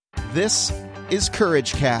This is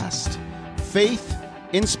Courage Cast. Faith,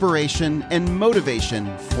 inspiration, and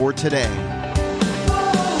motivation for today.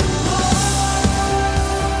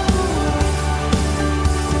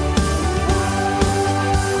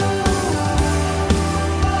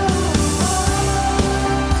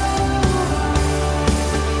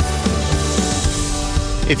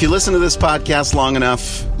 If you listen to this podcast long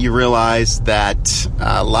enough, you realize that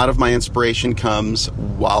a lot of my inspiration comes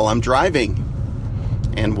while I'm driving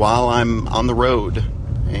and while I'm on the road.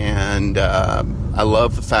 And I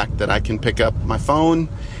love the fact that I can pick up my phone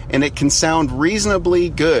and it can sound reasonably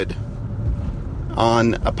good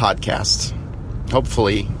on a podcast.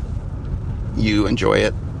 Hopefully you enjoy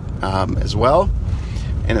it as well,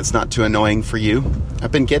 and it's not too annoying for you.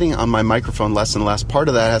 I've been getting on my microphone less and less. Part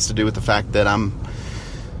of that has to do with the fact that I'm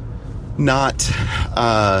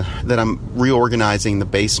reorganizing the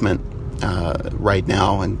basement right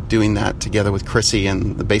now and doing that together with Chrissy,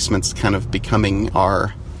 and the basement's kind of becoming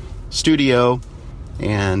our studio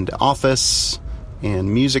and office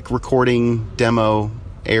and music recording demo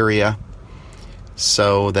area,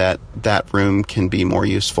 so that room can be more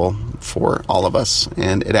useful for all of us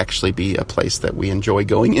and it actually be a place that we enjoy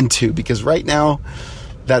going into, because right now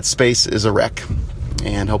that space is a wreck,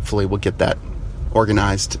 and hopefully we'll get that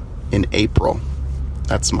organized in April.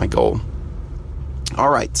 That's my goal. All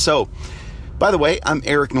right. So, by the way, I'm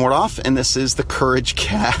Eric Nordoff, and this is the Courage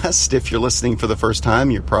Cast. If you're listening for the first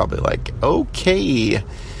time, you're probably like, okay,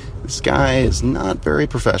 this guy is not very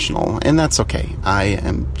professional, and that's okay.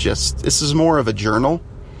 This is more of a journal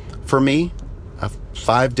for me, a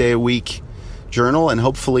 5-day-a-week journal, and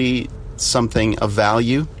hopefully something of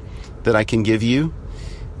value that I can give you.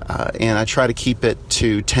 And I try to keep it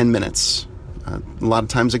to 10 minutes. A lot of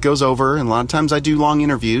times it goes over, and a lot of times I do long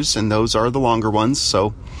interviews, and those are the longer ones.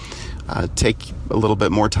 So take a little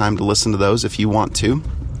bit more time to listen to those if you want to,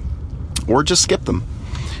 or just skip them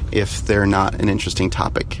if they're not an interesting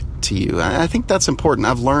topic to you. I think that's important.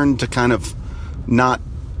 I've learned to kind of not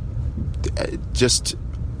just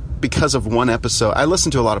because of one episode. I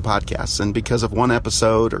listen to a lot of podcasts, and because of one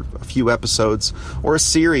episode or a few episodes or a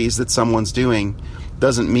series that someone's doing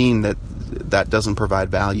doesn't mean that doesn't provide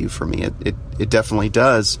value for me. It definitely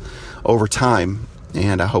does over time,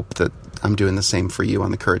 and I hope that I'm doing the same for you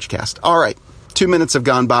on the Courage Cast. All right, 2 minutes have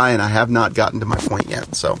gone by, and I have not gotten to my point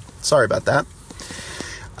yet, so sorry about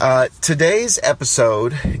that. Today's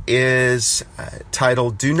episode is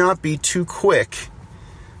titled, "Do Not Be Too Quick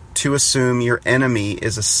to Assume Your Enemy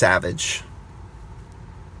is a Savage."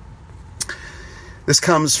 This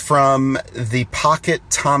comes from the Pocket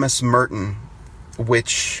Thomas Merton,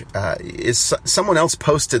 which is someone else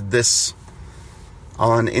posted this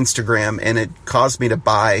on Instagram, and it caused me to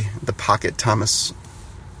buy the Pocket Thomas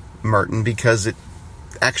Merton because it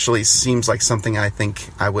actually seems like something I think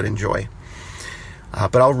I would enjoy.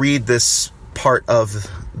 But I'll read this part of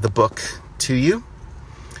the book to you.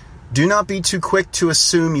 Do not be too quick to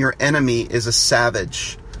assume your enemy is a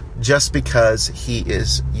savage just because he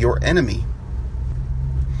is your enemy.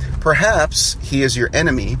 Perhaps he is your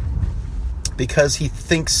enemy because he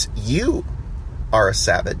thinks you are a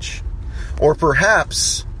savage. Or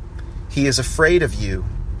perhaps he is afraid of you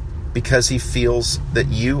because he feels that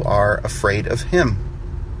you are afraid of him.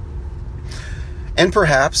 And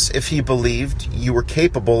perhaps if he believed you were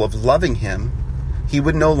capable of loving him, he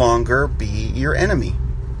would no longer be your enemy.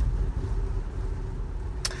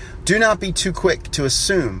 Do not be too quick to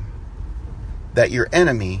assume that your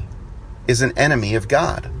enemy is an enemy of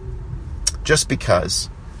God just because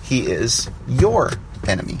he is your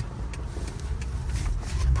enemy.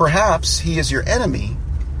 Perhaps he is your enemy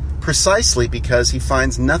precisely because he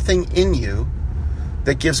finds nothing in you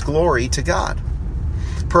that gives glory to God.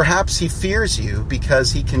 Perhaps he fears you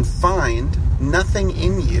because he can find nothing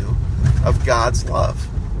in you of God's love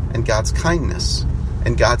and God's kindness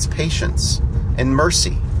and God's patience and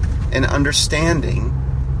mercy and understanding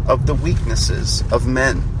of the weaknesses of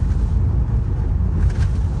men.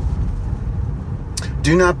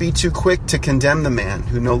 Do not be too quick to condemn the man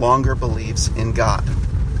who no longer believes in God.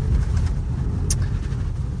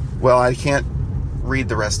 Well, I can't read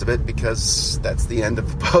the rest of it because that's the end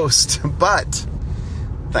of the post. But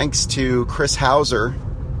thanks to Chris Hauser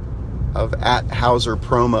of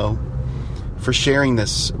 @HauserPromo for sharing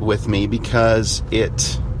this with me, because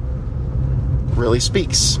it really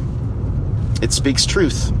speaks. It speaks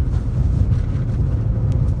truth.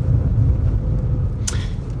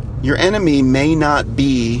 Your enemy may not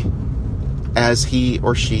be as he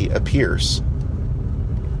or she appears.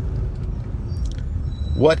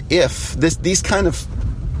 What if these kind of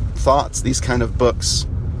thoughts, these kind of books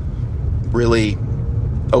really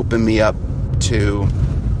open me up to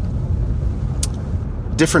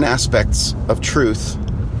different aspects of truth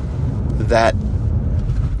that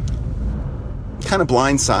kind of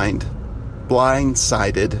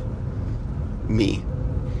blindsided me.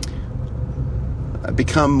 I've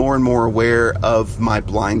become more and more aware of my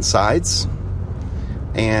blind sides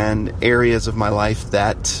and areas of my life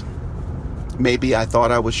that maybe I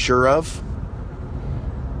thought I was sure of,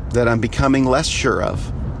 that I'm becoming less sure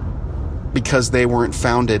of because they weren't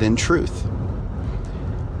founded in truth.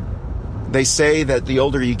 They say that the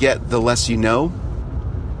older you get, the less you know.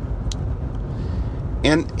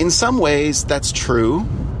 And in some ways, that's true.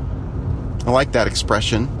 I like that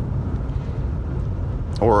expression,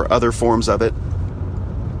 or other forms of it.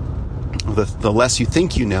 The less you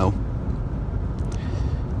think you know.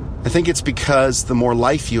 I think it's because the more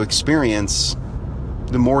life you experience,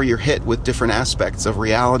 the more you're hit with different aspects of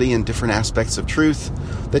reality and different aspects of truth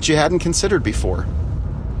that you hadn't considered before.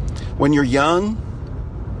 When you're young,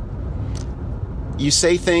 you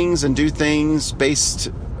say things and do things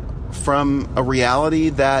based from a reality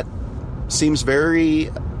that seems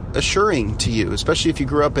very assuring to you, especially if you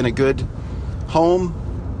grew up in a good home.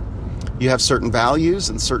 You have certain values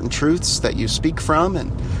and certain truths that you speak from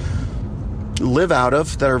and live out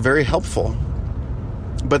of that are very helpful.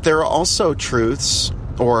 But there are also truths,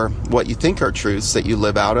 or what you think are truths, that you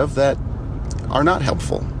live out of that are not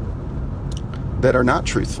helpful, that are not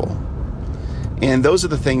truthful. And those are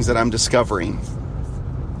the things that I'm discovering.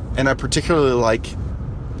 And I particularly like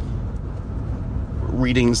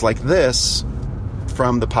readings like this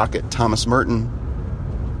from the Pocket Thomas Merton,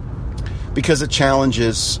 because it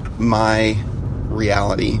challenges my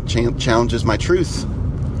reality, challenges my truth,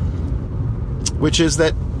 which is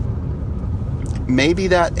that maybe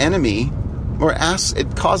that enemy,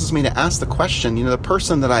 it causes me to ask the question, the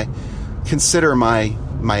person that I consider my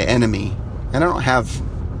enemy, and I don't have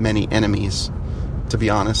many enemies, to be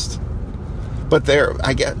honest, but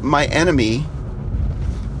my enemy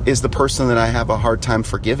is the person that I have a hard time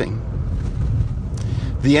forgiving.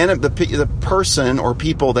 The person or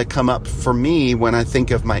people that come up for me when I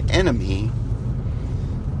think of my enemy,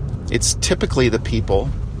 it's typically the people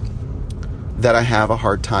that I have a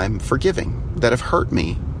hard time forgiving, that have hurt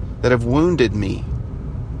me, that have wounded me.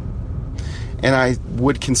 And I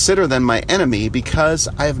would consider them my enemy because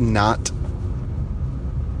I have not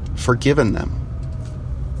forgiven them.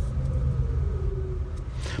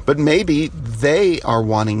 But maybe they are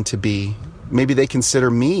wanting to be, maybe they consider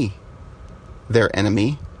me their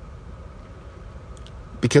enemy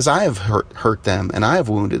because I have hurt them and I have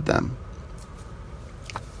wounded them.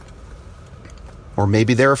 Or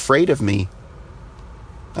maybe they're afraid of me.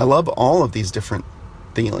 I love all of these different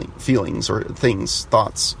feelings or things,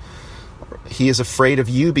 thoughts. He is afraid of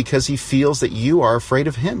you because he feels that you are afraid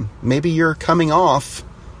of him. Maybe you're coming off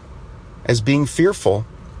as being fearful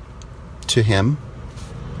to him,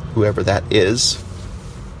 whoever that is,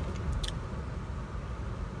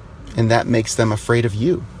 and that makes them afraid of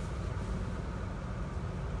you.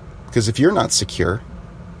 Because if you're not secure,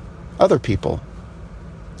 other people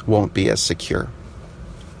won't be as secure.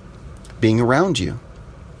 Being around you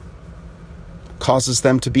causes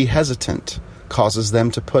them to be hesitant, causes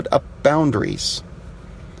them to put up boundaries,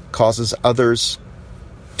 causes others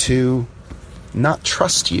to not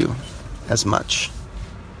trust you as much.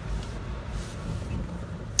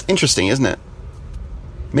 Interesting, isn't it?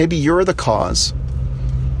 Maybe you're the cause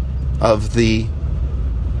of the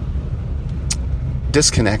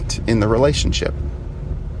disconnect in the relationship.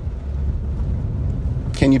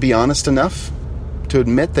 Can you be honest enough to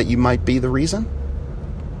admit that you might be the reason?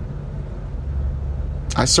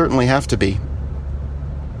 I certainly have to be.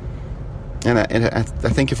 And I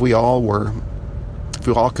think if we all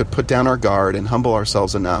could put down our guard and humble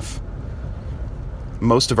ourselves enough,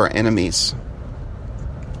 most of our enemies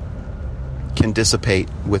can dissipate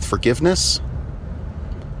with forgiveness,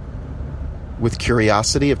 with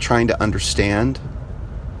curiosity of trying to understand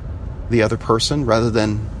the other person rather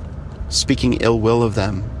than speaking ill will of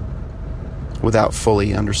them without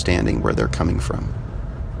fully understanding where they're coming from.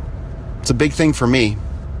 It's a big thing for me.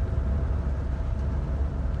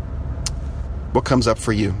 What comes up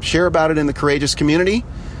for you? Share about it in the Courageous Community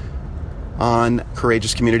on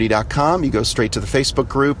courageouscommunity.com. You go straight to the Facebook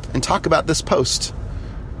group and talk about this post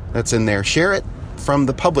that's in there. Share it from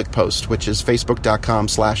the public post, which is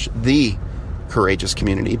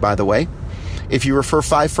facebook.com/thecourageouscommunity, by the way. If you refer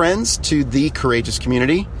 5 friends to the Courageous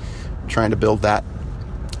Community, I'm trying to build that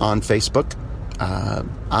on Facebook,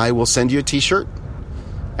 I will send you a t-shirt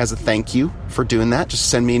as a thank you for doing that. Just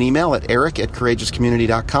send me an email at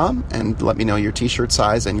eric@courageouscommunity.com and let me know your t-shirt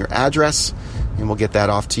size and your address, and we'll get that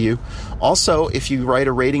off to you. Also, if you write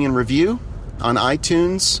a rating and review on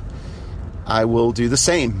iTunes, I will do the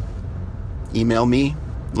same. Email me,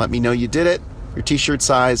 let me know you did it, your t-shirt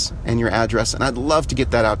size, and your address, and I'd love to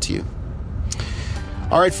get that out to you.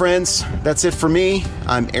 All right, friends, that's it for me.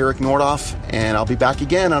 I'm Eric Nordoff, and I'll be back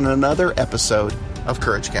again on another episode of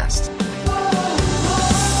CourageCast.